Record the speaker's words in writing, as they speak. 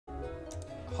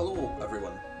Hello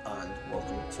everyone, and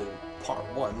welcome to part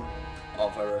 1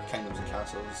 of our Kingdoms and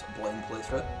Castles blind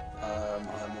playthrough. I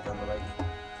am November Mike,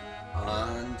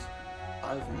 and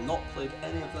I've not played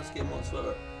any of this game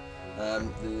whatsoever.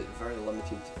 The very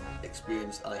limited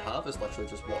experience I have is literally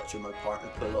just watching my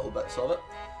partner play little bits of it.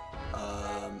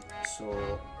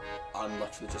 So I'm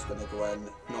literally just going to go in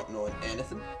not knowing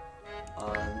anything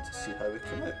and see how we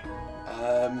come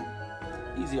out.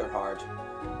 Easy or hard?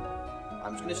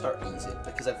 I'm just going to start easy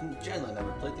because I've generally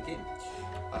never played the game.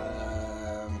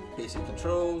 Basic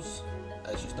controls,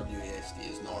 it's just WASD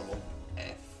is normal,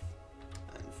 F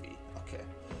and V, okay.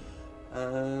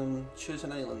 Choose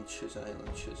an island, choose an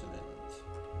island, choose an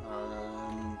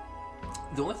island.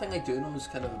 The only thing I do know is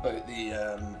kind of about the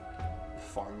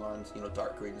farmland, you know,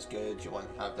 dark green is good, you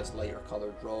want to have this lighter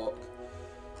coloured rock.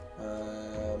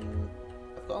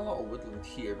 I've got a lot of woodland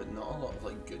here, but not a lot of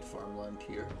like good farmland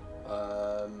here.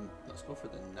 Let's go for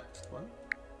the next one.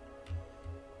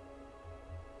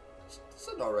 It's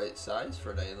an alright size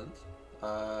for an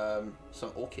island.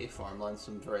 Some okay farmland,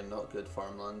 some very not good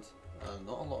farmland.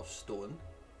 Not a lot of stone.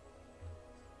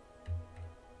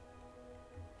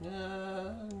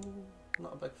 Yeah,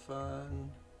 not a big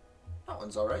fan. That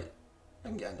one's alright. I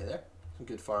can get into there. Some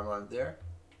good farmland there.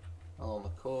 Along the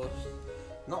coast.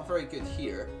 Not very good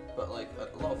here, but like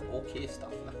a lot of okay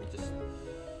stuff. I can just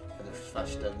kind of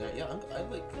fish down there. Yeah, I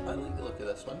like the look of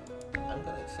this one. I'm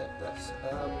gonna accept this.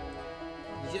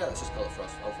 Yeah, let's just call it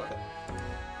Frost. Oh fuck it.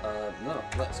 No,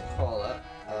 let's call it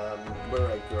where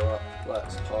I grew up.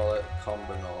 Let's call it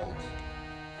Cumbernauld.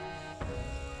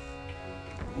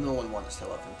 No one wants to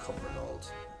live in Cumbernauld.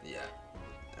 Yeah.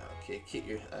 Okay, keep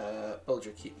your build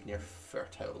your keep near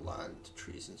fertile land,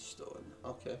 trees and stone.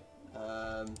 Okay.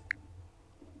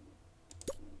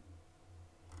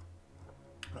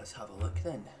 Let's have a look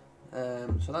then.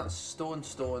 So that's stone,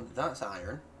 that's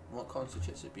iron. What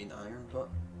constitutes it being iron, but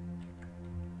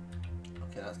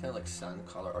okay, that's kind of like sand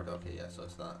colour. Or okay, yeah, so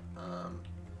it's that.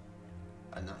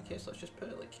 In that case, let's just put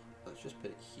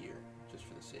it here, just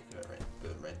for the sake of it. Right,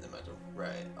 boom, right in the middle.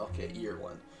 Right, okay, year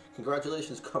 1.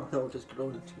 Congratulations, Cumbernauld has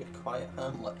grown into a quiet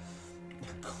hamlet.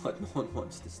 God, no one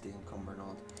wants to stay in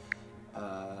Cumbernauld.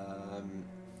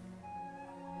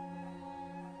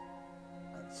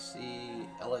 Let's see,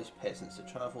 allows peasants to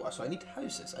travel. So I need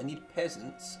houses. I need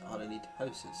peasants, and I need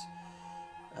houses.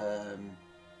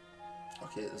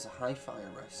 Okay, there's a high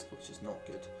fire risk, which is not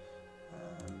good.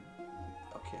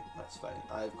 Okay, that's fine.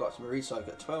 I've got some reeds, so I've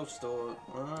got 12 stone.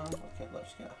 Okay,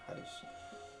 let's get a house.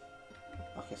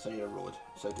 Okay, so I need a road.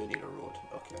 So I do need a road.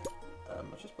 Okay.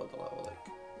 Let's just build a little like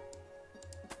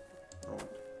road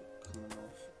coming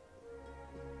off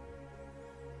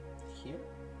here.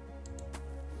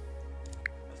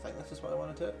 I think this is what I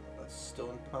want to do. A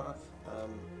stone path.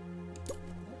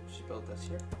 Should build this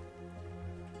here.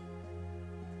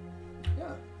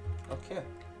 Yeah. Okay.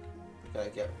 Gotta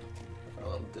get a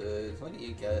little dudes. Look at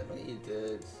you get. Look at you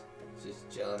dudes. Just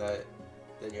chilling out,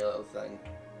 doing your little thing.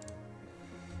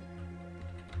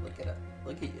 Look at it.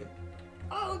 Look at you.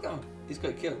 Oh, look at him. He's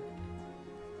got killed.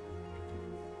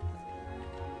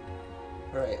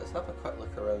 Right. Let's have a quick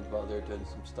look around while they're doing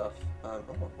some stuff. Oh,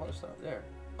 what is that there?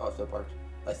 Oh, it's a bird.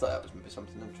 I thought that was maybe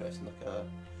something interesting, like a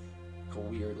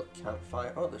weird like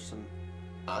campfire. Oh, there's some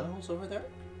animals over there.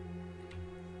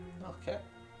 Okay.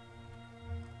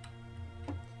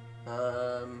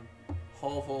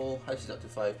 Hovel, houses up to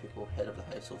 5 people, head of the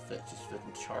household fetches food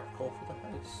and charcoal for the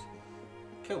house.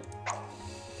 Cool.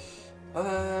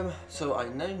 So I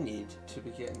now need to be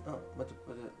getting, the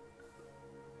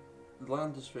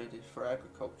land is ready for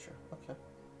agriculture. Okay.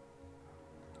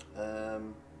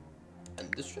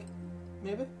 Industry?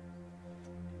 Maybe?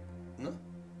 No?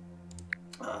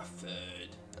 Ah,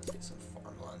 food. Let's get some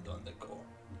farmland on the go.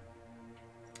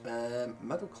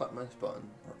 Middle click mouse button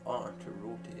or R to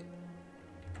rotate.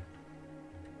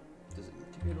 Does it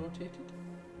need to be rotated?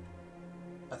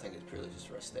 I think it's purely just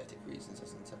for aesthetic reasons,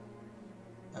 isn't it?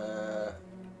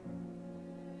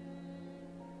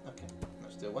 Okay,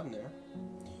 let's do one there.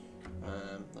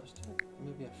 Let's do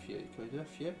maybe a few. Can we do a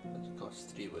few? It costs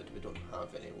 3 wood. We don't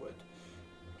have any wood.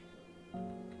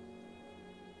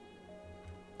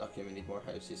 Okay, we need more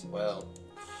houses. Well,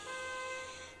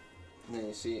 then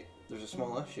you see, there's a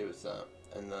small issue with that,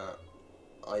 in that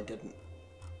I didn't.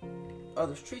 Oh,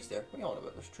 there's trees there. What are you on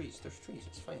about? There's trees. There's trees.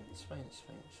 It's fine. It's fine. It's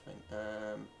fine. It's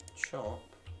fine. Chop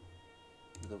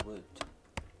the wood.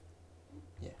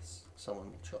 Yes, someone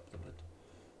will chop the wood.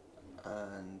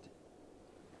 And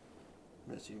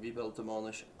let's see, rebuild,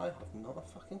 demolish. I have not a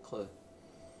fucking clue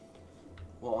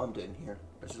what I'm doing here,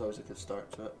 which is always a good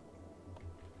start to it.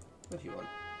 What do you want?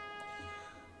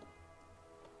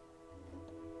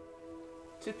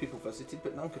 2 people visited,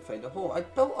 but none could find a home. I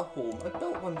built a home. I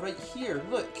built one right here.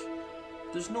 Look.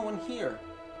 There's no one here.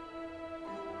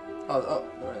 Oh,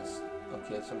 there is.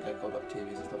 Okay, some guy called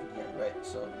Octavius and stuff in here. Right,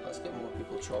 so let's get more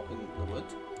people chopping the wood.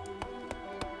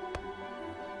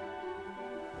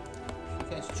 If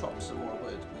you guys chop some more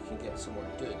wood, we can get some more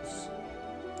dudes.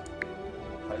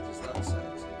 How does that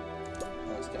sound?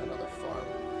 Let's get another farm.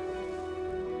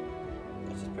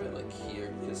 I'll just put it like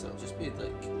here, because it'll just be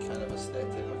like kind of aesthetic,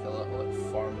 like a little like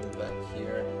farm bit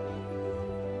here.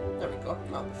 There we go,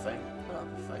 that'll be fine, that'll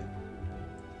be fine.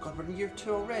 God, we're in year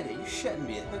 2 already, are you shitting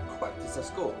me? How quick does this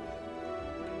go?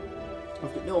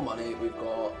 We've got no money, we've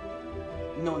got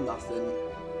no nothing.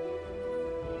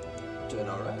 We're doing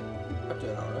alright, we're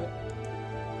doing alright.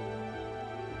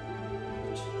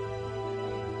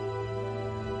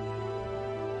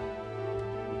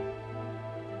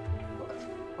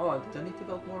 Oh, do I need to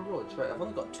build more roads? Right, I've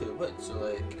only got 2 wood, so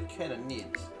like, I kind of need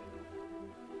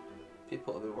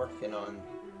people to be working on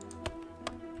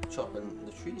chopping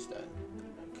the trees down.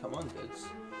 Come on, dudes.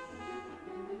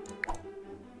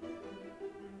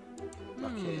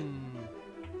 Okay.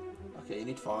 Okay, you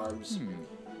need farms.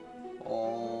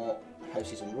 Oh,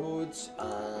 houses and roads,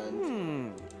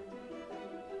 and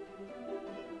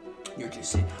you're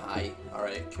just saying hi.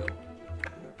 Alright, cool.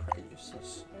 You're pretty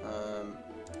useless.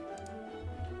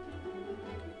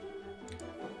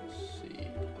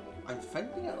 I'm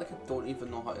finding it like I don't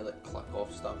even know how to like click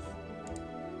off stuff.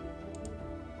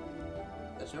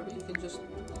 Is there a way you can just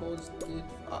close the...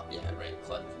 Ah, yeah, right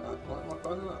click. Will it work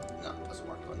on that? No, it doesn't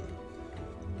work on that.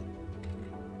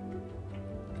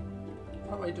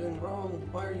 What am I doing wrong?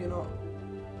 Why are you not...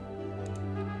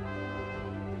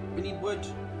 We need wood.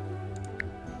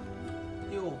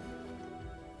 Yo.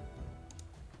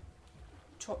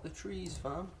 Chop the trees,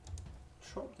 fam.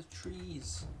 Chop the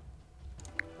trees.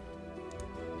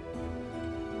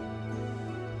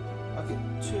 I've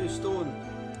got 2 stone.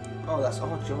 Oh, that's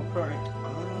all job right.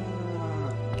 Ah,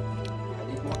 I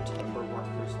need more timber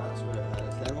workers, that's what it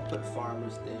is. Then we'll put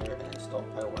farmers there and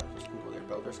stockpile workers can go there.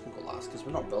 Builders can go last because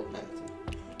we're not building anything.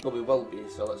 Well, we will be,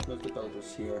 so let's move the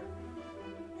builders here.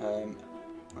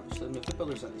 Actually, move the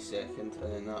builders in the second,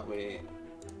 and then that way...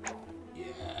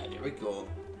 Yeah, there we go.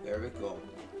 There we go.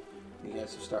 You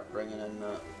guys will start bringing in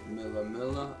that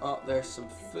moolah. Oh, there's some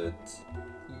food.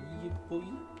 Yeah, boy.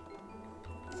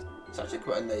 It's actually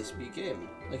quite a nice wee game.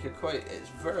 Like it's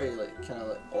very like kind of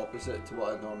like opposite to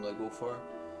what I normally go for.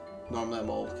 Normally I'm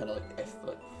all kind of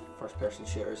like first person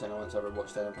shooters. Anyone's ever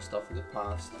watched any of my stuff in the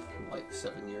past, from like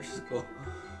 7 years ago,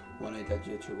 when I did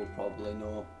YouTube will probably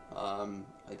know.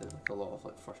 I did like a lot of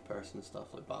like first person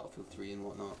stuff like Battlefield 3 and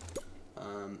whatnot.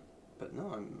 But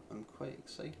no, I'm quite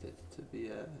excited to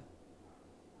be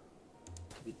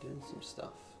doing some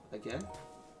stuff again.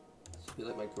 This will be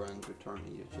like my grand return to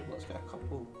YouTube. Let's get a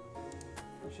couple.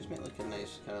 Let's just make like a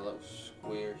nice kind of little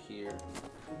square here.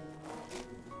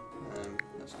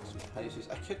 Let's get some houses.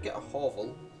 I could get a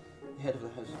hovel ahead of the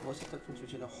house. What's the difference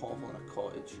between a hovel and a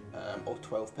cottage?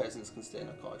 12 peasants can stay in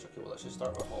a cottage. Okay, well let's just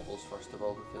start with hovels first of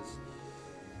all because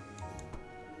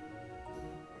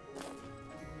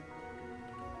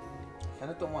I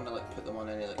kind of don't want to like put them on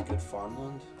any like good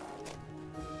farmland.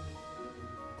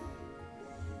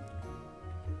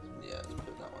 Yeah, let's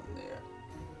put that one there.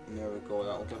 And there we go,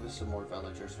 that'll give us some more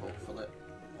villagers hopefully.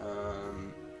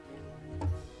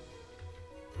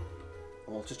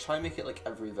 We'll just try and make it like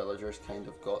every villager's kind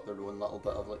of got their own little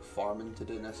bit of like farming to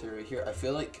do in this area here. I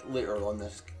feel like later on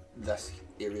this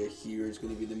area here is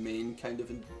going to be the main kind of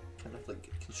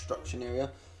like construction area.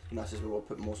 And this is where we'll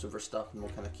put most of our stuff, and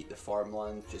we'll kind of keep the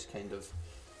farmland just kind of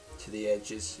to the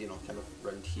edges, you know, kind of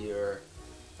around here.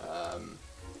 Kind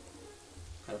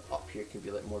of up here can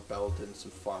be like more building,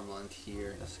 some farmland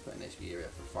here. This is quite a nice wee area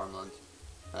for farmland.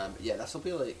 But yeah, this will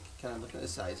be like, kind of looking at the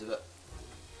size of it.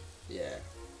 Yeah,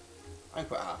 I'm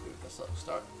quite happy with this little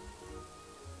start.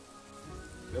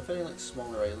 Do we have any like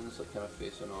smaller islands that kind of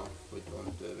facing off? We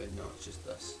don't, do we? No, it's just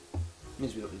this. It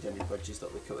means we don't need any bridges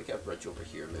that we could like get a bridge over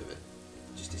here, move it.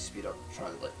 Just to speed up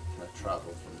trying to like kind of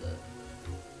travel from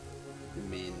the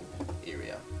main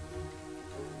area.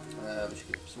 We should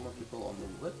get some more people on the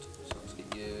wood. So let's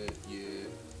get you,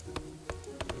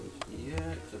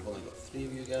 because I've only got 3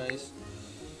 of you guys.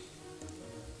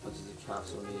 What does the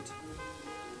castle need?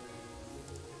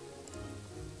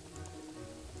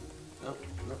 No,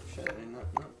 shit,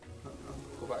 no.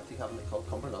 Go back to having it called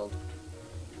Cumbernauld.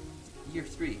 Year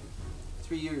 3.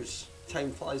 3 years.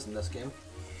 Time flies in this game.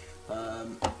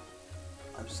 I'm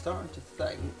starting to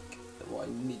think that what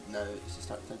I need now is to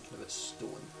start thinking about stone.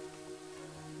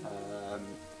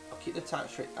 I'll keep the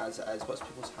tax rate as it is. What's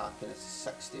people's happiness?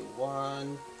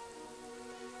 61.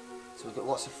 So we've got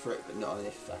lots of fruit, but not any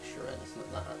fish or anything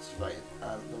like that. That's fine.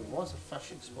 There was a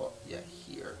fishing spot, yeah,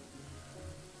 here.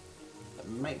 It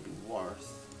might be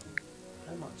worth.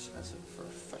 How much is it for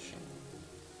fishing?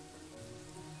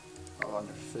 Oh,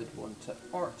 under food, want it.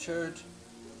 Orchard.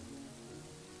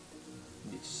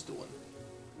 Need stone.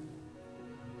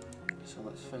 So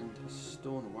let's find the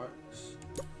stoneworks.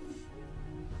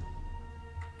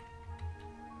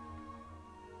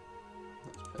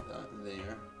 Let's put that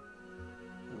there.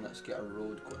 And let's get a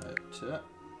road going out to it.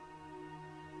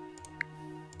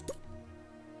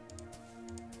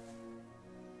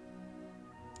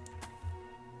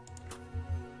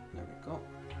 There we go.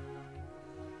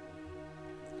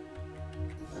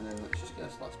 And then let's just get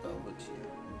this last bit of wood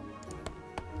here.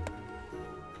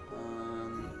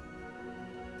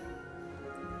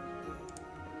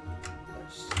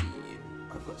 Let's see.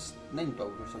 I've got 9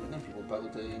 builders, I've got 9 people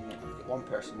building, I've got 1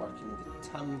 person working the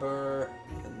timber,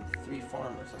 and 3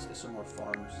 farmers. Let's get some more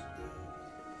farms.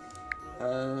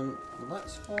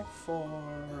 Let's go for...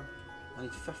 I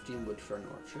need 15 wood for an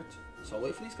orchard. So I'll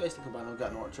wait for these guys to come by and I'll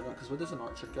get an orchard on, because what does an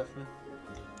orchard give me?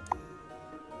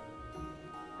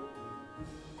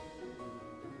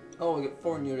 Oh, we get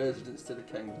 4 new residents to the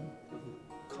kingdom.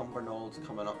 Cumbernauld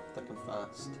coming up thick and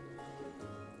fast.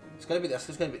 It's gonna be this.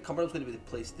 It's gonna be Cumbernauld. Gonna be the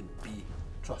place to be.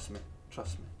 Trust me.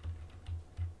 Trust me.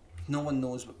 No one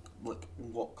knows what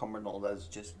Cumbernauld is.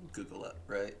 Just Google it.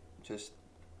 Right. Just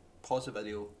pause the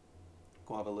video.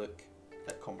 Go have a look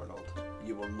at Cumbernauld.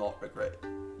 You will not regret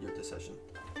your decision.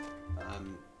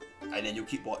 And then you'll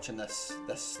keep watching this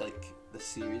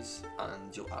series,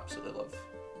 and you'll absolutely love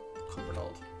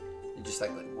Cumbernauld. You just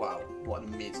think like, wow, what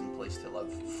an amazing place to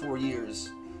live. 4 years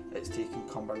it's taken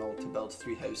Cumbernauld to build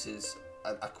 3 houses,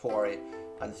 a quarry,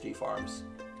 and 3 farms.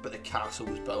 But the castle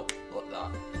was built like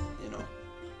that, you know.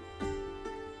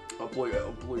 It'll blow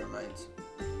your mind.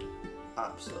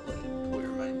 Absolutely blow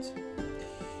your mind.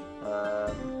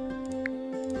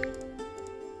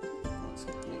 Let's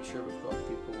make sure we've got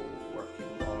people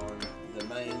working on the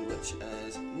mine, which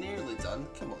is nearly done.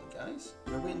 Come on, guys.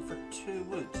 We're waiting for 2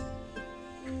 wood.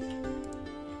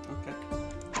 Okay,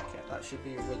 that should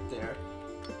be your wood there.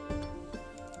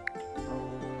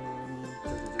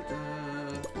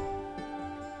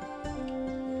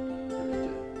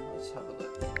 Let's have a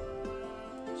look.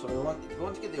 So we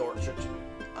want to get the orchard,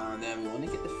 and then we want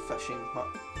to get the fishing hut.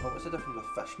 Oh, what's the difference with a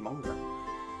fishmonger?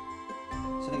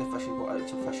 Sending a fishing boat out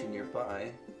to fishing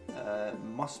nearby.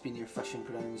 Must be near fishing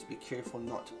grounds. Be careful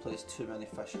not to place too many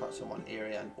fish huts in one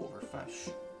area and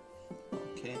overfish.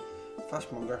 Okay.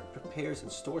 Fishmonger prepares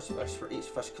and stores fish for each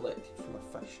fish collected from a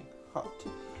fishing hut.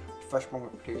 Fishmonger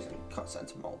prepares and cuts it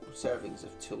into multiple servings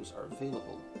if tools are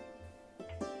available.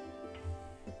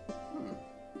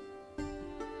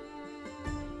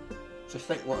 So I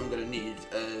think what I'm going to need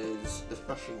is the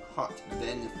fishing hut,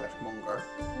 then the fishmonger.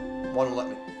 One will let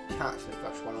me catch the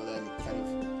fish, one will then kind of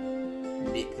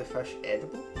make the fish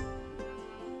edible.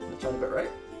 Am I sound a bit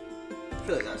right? I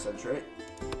feel like that sounds right.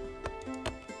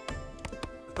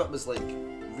 If that was like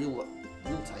real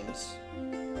times,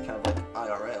 kind of like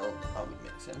IRL, that would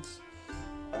make sense.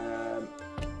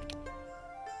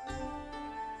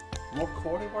 More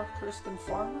quarry workers than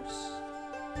farmers?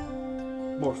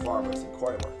 More farmers than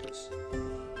quarry workers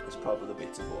is probably the way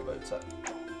to go about it.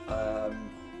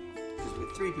 Because we've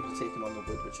got 3 people taking on the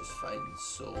wood, which is fine,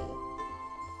 so...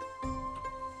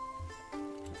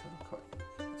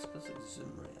 Let's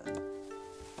zoom right in.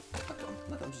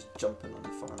 Look, I'm just jumping on the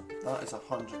farm. That is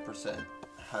 100%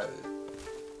 how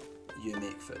you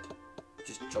make food.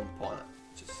 Just jump on it.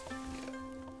 Just, yeah,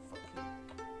 fucking.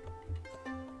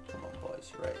 Come on, boys.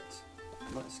 Right.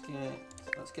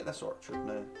 Let's get this orchard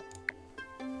now.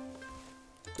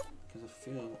 Because I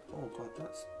feel, oh god,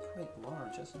 that's quite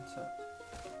large, isn't it?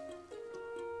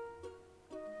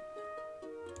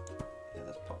 Yeah,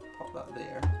 let's pop that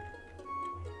there.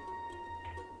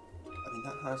 I mean,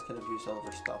 that has kind of used all of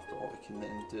our stuff, but what we can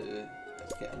then do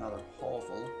is get another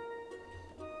hovel.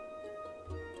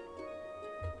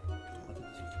 We can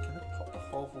kind of pop the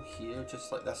hovel here,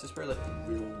 just like this. This is where like the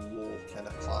real low kind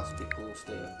of class people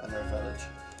stay in our village.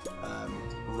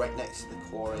 Right next to the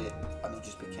quarry, and they'll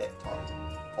just be kept up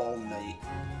all night,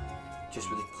 just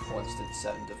with the constant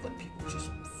sound of like people just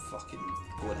fucking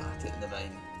going at it in the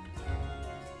mine.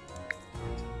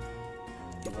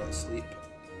 You want to sleep?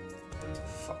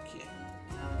 Fuck you.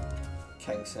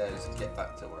 King says, get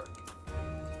back to work.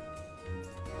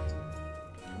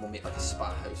 And we'll make like a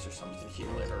spa house or something here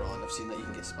later on. I've seen that you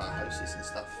can get spa houses and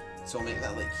stuff. So we'll make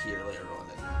that like here later on.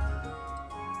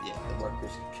 And yeah, the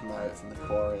workers can come out from the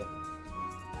quarry,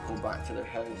 go back to their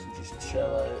house and just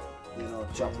chill out, you know,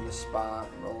 jump in the spa,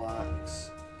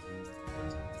 relax.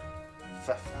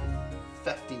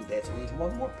 15 beds. We need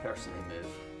one more person to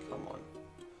move. Come on.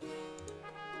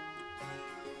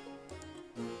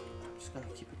 I'm just going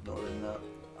to keep ignoring that.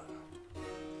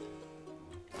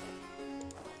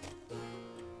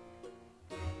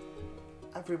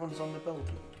 Everyone's on the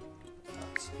building.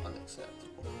 That's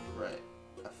unacceptable. Right.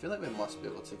 I feel like we must be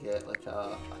able to get like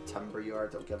a timber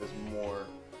yard that'll give us more.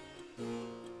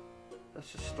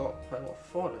 Let's just stockpile of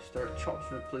forest. There are chops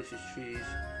and replaces trees.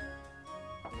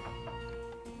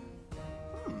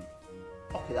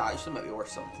 Okay, that actually might be worth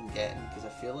something getting, because I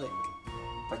feel like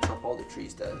if I chop all the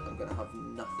trees down, I'm going to have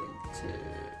nothing to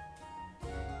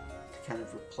kind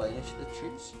of replenish the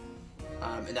trees.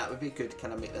 And that would be good to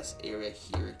kind of make this area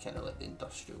here kind of like the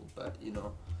industrial bit, you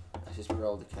know. That's just where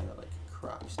all the kind of like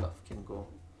crap stuff can go,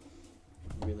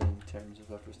 really, in terms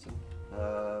of everything.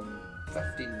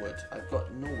 15 wood. I've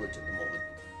got no wood at the moment.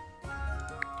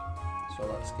 So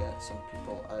let's get some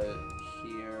people out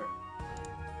here.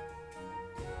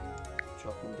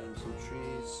 Chopping down some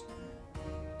trees.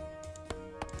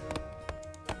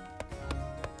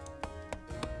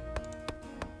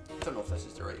 I don't know if this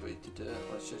is the right way to do it.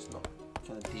 Let's just not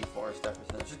kind of deforest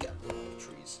everything. Let's just get a lot of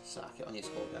trees. Sack it on your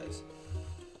skull, guys.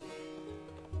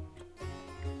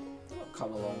 That'll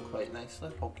come along quite nicely.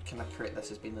 Oh, can I create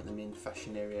this as being like the main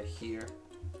fishing area here?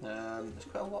 There's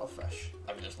quite a lot of fish.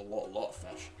 I mean, there's a lot of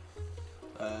fish.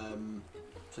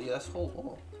 So yeah, this whole...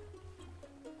 Oh.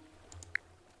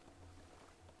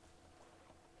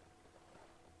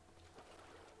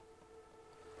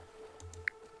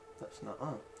 That's not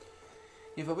on.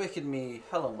 You've awakened me.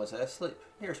 How long was I asleep?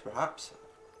 Years, perhaps.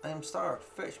 I am starved.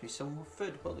 Fetch me some more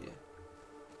food, will you?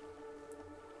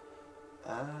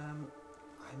 I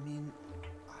mean,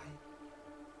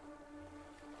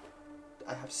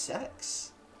 I have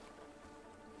sex.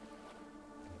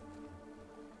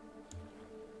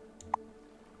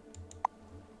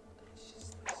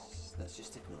 Let's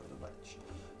just ignore the witch.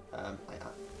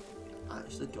 I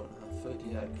actually don't have food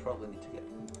yet. I probably need to get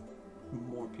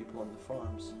more people on the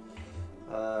farms,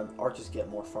 or just get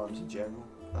more farms in general.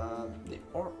 The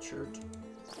orchard.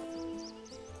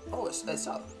 Oh, it's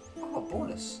up. Oh,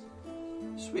 bonus.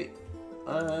 Sweet.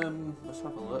 Let's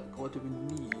have a look. What do we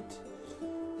need?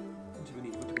 What do we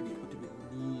need? What do we need? What do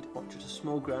we need? Orchard, a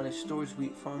small granary stores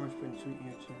wheat. Farmers bring sweet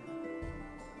here too.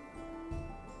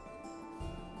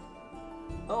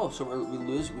 Oh, so we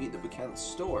lose wheat that we can't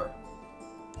store.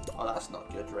 Oh, that's not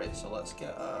good, right? So let's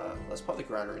get let's put the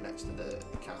granary next to the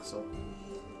castle.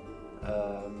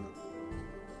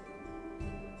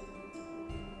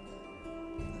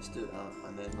 Let's do that,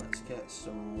 and then let's get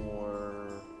some more.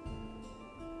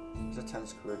 There's a town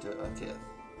square to okay.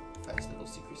 Festival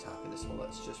secrets happiness. Well,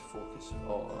 let's just focus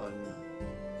on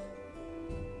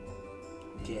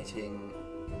getting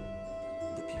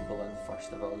the people in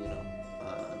first of all. You know,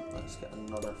 let's get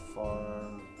another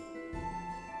farm.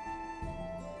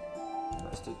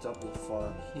 Let's do double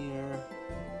farm here.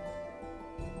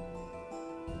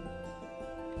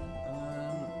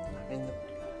 I mean,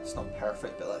 it's not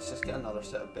perfect, but let's just get another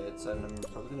set of beds in, and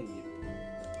we're probably going to use.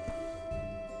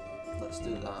 Let's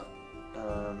do that.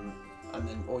 And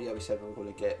then, oh yeah, we said we were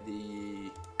going to get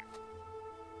the.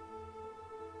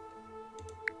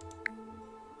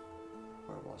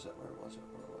 Where was it? Where was it?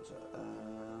 Where was it?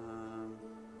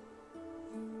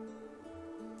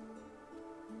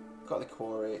 Got the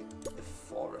quarry, the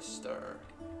forester.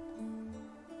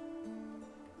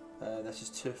 This is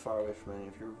too far away from any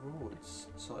of your roads,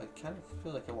 so I kind of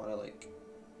feel like I want to like.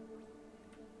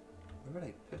 Where would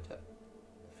I put it?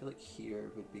 I feel like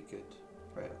here would be good.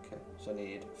 Right, okay. So I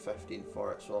need 15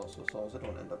 for it, so also as long as I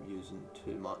don't end up using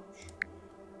too much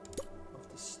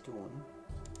of the stone.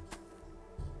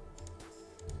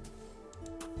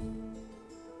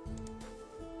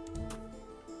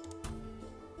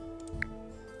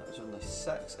 That was only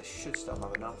 6. I should still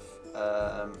have enough.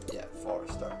 Yeah,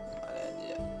 forester, and then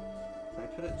yeah. Can I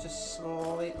put it just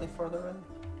slightly further in?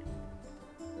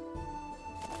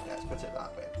 Yeah, let's put it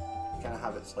that way. Kind of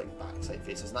have its like backside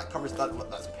faces, and that covers that.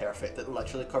 That's perfect. It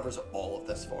literally covers all of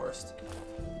this forest.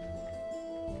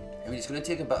 I mean, it's going to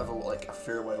take a bit of a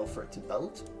fair while for it to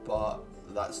build, but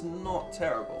that's not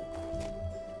terrible.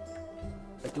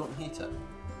 I don't hate it.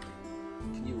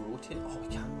 Can you rotate? Oh, we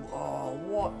can. Oh,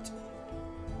 what?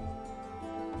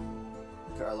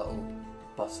 Look at our little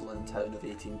bustling town of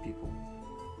 18 people.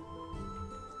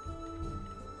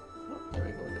 There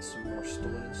we go, we get some more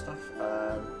stone and stuff.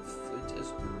 Food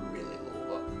is really low,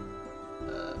 but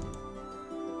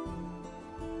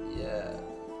yeah.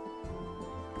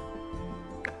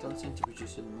 I don't seem to be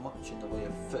producing much in the way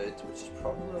of food, which is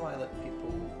probably why like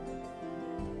people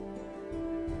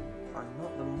are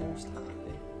not the most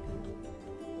happy.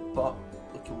 But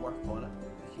can work on it.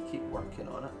 We can keep working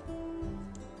on it.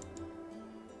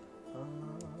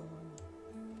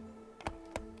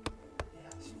 Yeah,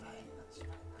 that's fine. That's fine.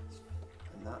 That's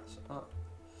fine. And that's up.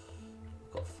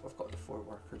 I've got the 4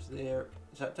 workers there.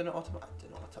 Is that doing it automatically?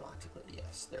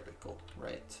 Yes, there we go.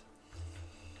 Right.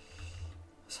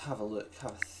 Let's have a look,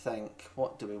 have a think.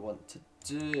 What do we want to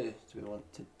do?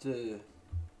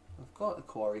 We've got the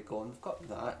quarry going, we've got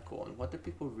that going. What do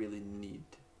people really need?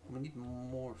 We need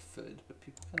more food, but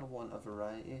people kind of want a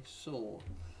variety. So,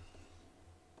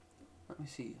 let me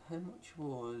see, how much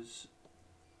was...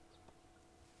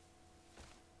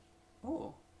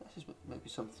 Oh, this is maybe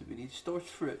something we need. Storage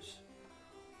fruits.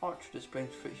 Orchard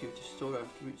brings fruit here to store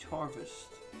after each harvest.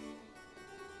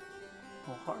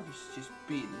 Well, harvest has just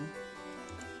been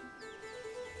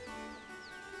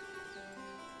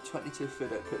 22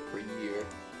 food output per year.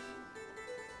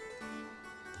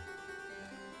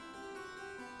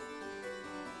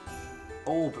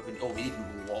 Oh, but we need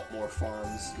a lot more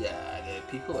farms. Yeah, the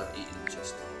people are eating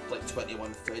just like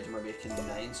 21 food and we're making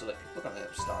 9, so like people are gonna end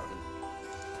up starving.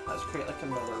 Let's create like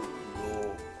another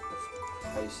row of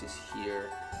houses here,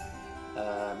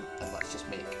 and let's just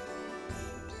make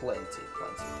plenty of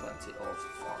farms.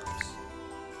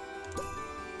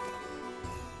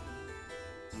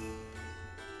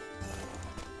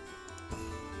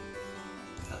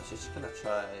 I was just gonna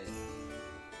try.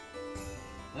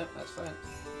 Yep, that's fine.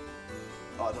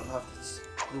 Oh, I don't have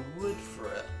the wood for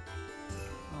it.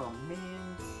 Oh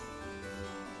man.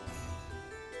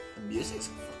 The music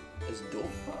is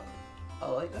dope, but I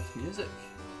like this music.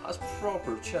 That's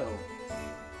proper chill.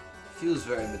 Feels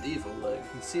very medieval, like I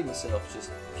can see myself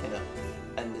just kind of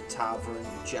in the tavern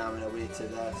jamming away to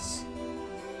this.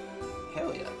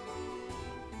 Hell yeah.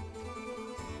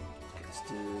 Look at this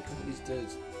dude, look at these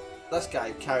dudes. This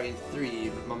guy carrying 3,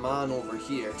 but my man over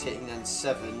here taking in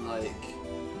 7, like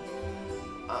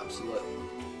absolute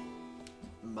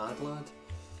mad lad.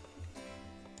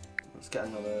 Let's get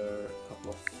another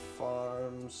couple of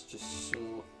farms just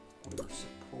so we're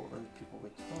supporting the people we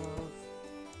have.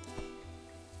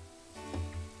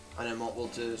 And then what we'll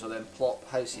do is we'll then plop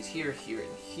houses here, here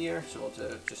and here. So we'll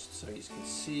do, just so you can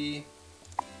see,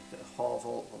 get a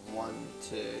hovel of 1,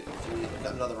 2, 3, we'll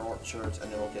get another orchard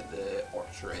and then we'll get the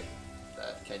orchard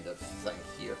kind of thing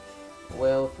here.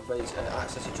 Well, provides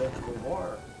access to drinkable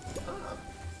water. Ah.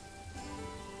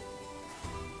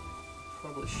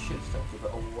 Probably should still give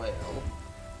it a well.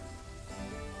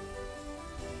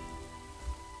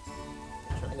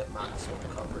 I'm trying to get maximum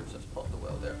coverage. Let's pop the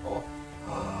well there. Oh,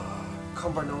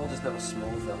 Cumbernauld is now a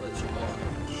small village. Oh.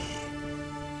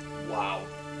 Wow.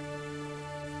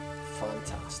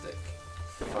 Fantastic.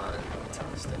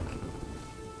 Fantastic.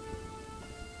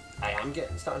 I am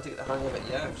starting to get the hang of it.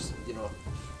 Yeah, you know,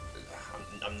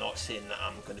 I'm not saying that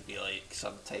I'm going to be like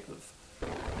some type of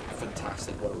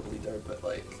fantastic world leader, but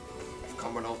like, if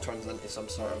Cumbernauld turns into some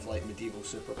sort of like medieval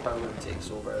superpower and takes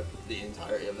over the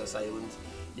entirety of this island,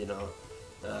 you know,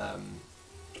 I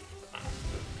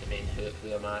mean, who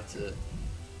am I to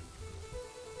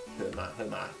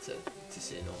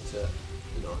say no to it?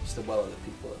 You know, it's the will of the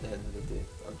people at the end of the day.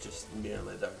 I'm just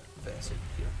merely their vessel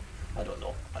here. I don't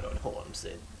know what I'm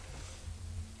saying.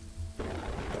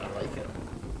 But I like it.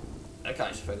 I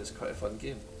actually find this quite a fun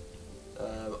game.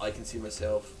 I can see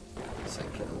myself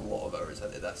sinking a lot of hours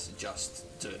into this,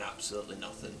 just doing absolutely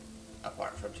nothing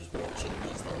apart from just watching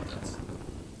these little guys.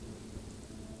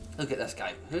 Look at this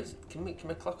guy. Can we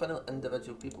click on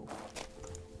individual people?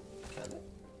 Can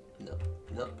we? No.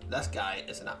 This guy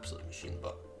is an absolute machine,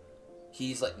 but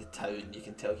he's like the town. You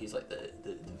can tell he's like the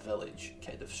village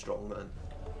kind of strongman.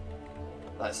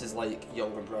 That's his like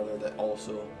younger brother that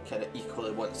also kind of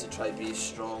equally wants to try be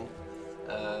strong.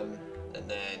 And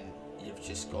then you've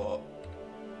just got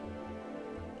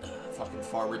fucking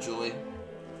Farmer Joey.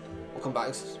 We'll come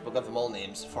back, we'll give them all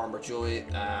names. Farmer Joey,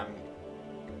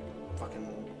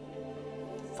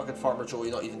 fucking Farmer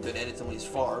Joey not even doing anything with his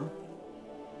farm.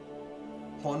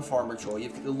 On Farmer Joey,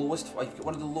 you've got the lowest, you've got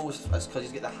one of the lowest, that's because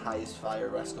he's got the highest fire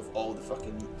risk of all the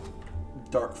fucking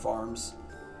dirt farms.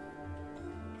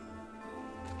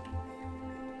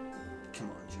 Come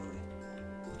on, Joey.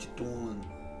 What you doing?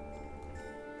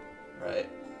 Right,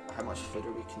 how much food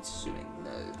are we consuming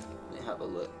now? Let me have a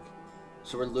look.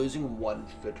 So we're losing 1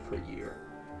 food per year.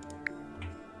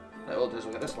 Right, what we'll do is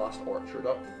we'll get this last orchard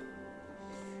up.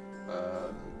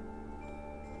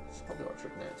 Let's put the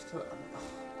orchard next to it.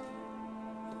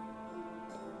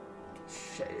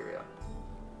 Shit area.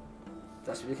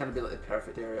 This would kind of be like the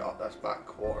perfect area up this back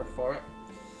quarter for it.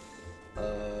 I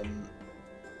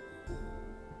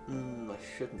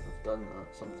shouldn't have done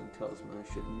that. Something tells me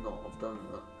I should not have done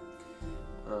that.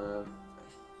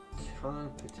 I can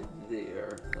put it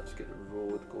there. Let's get the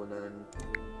road going in.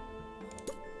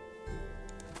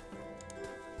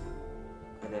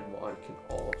 And then what I can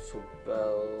also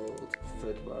build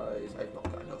food-wise, I've not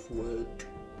got enough wood.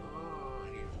 Oh, I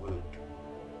need wood.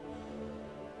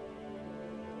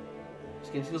 This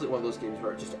game feels like one of those games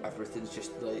where just everything's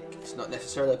just like, it's not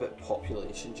necessarily about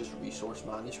population, just resource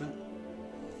management.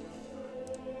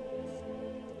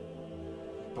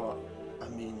 But, I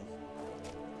mean,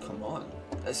 come on.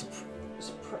 It's a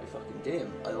pretty fucking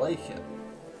game. I like it.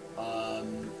 I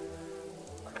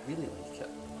really like it.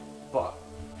 But,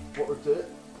 what we're doing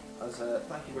is,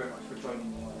 thank you very much for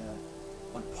joining me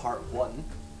on part 1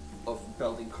 of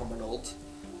building Cumbernauld,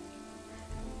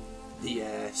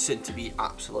 the soon-to-be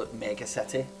absolute mega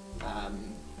city,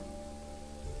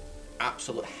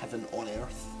 absolute heaven on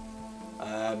earth.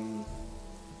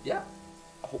 Yeah,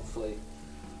 hopefully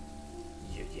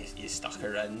you stuck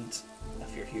around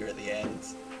if you're here at the end.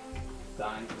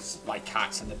 Thanks. My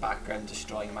cat's in the background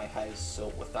destroying my house, so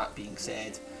with that being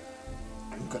said,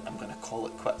 I'm gonna call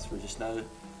it quits for just now,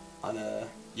 and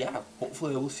yeah,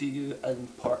 hopefully I will see you in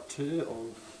part 2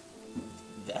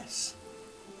 of this.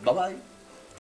 Bye bye.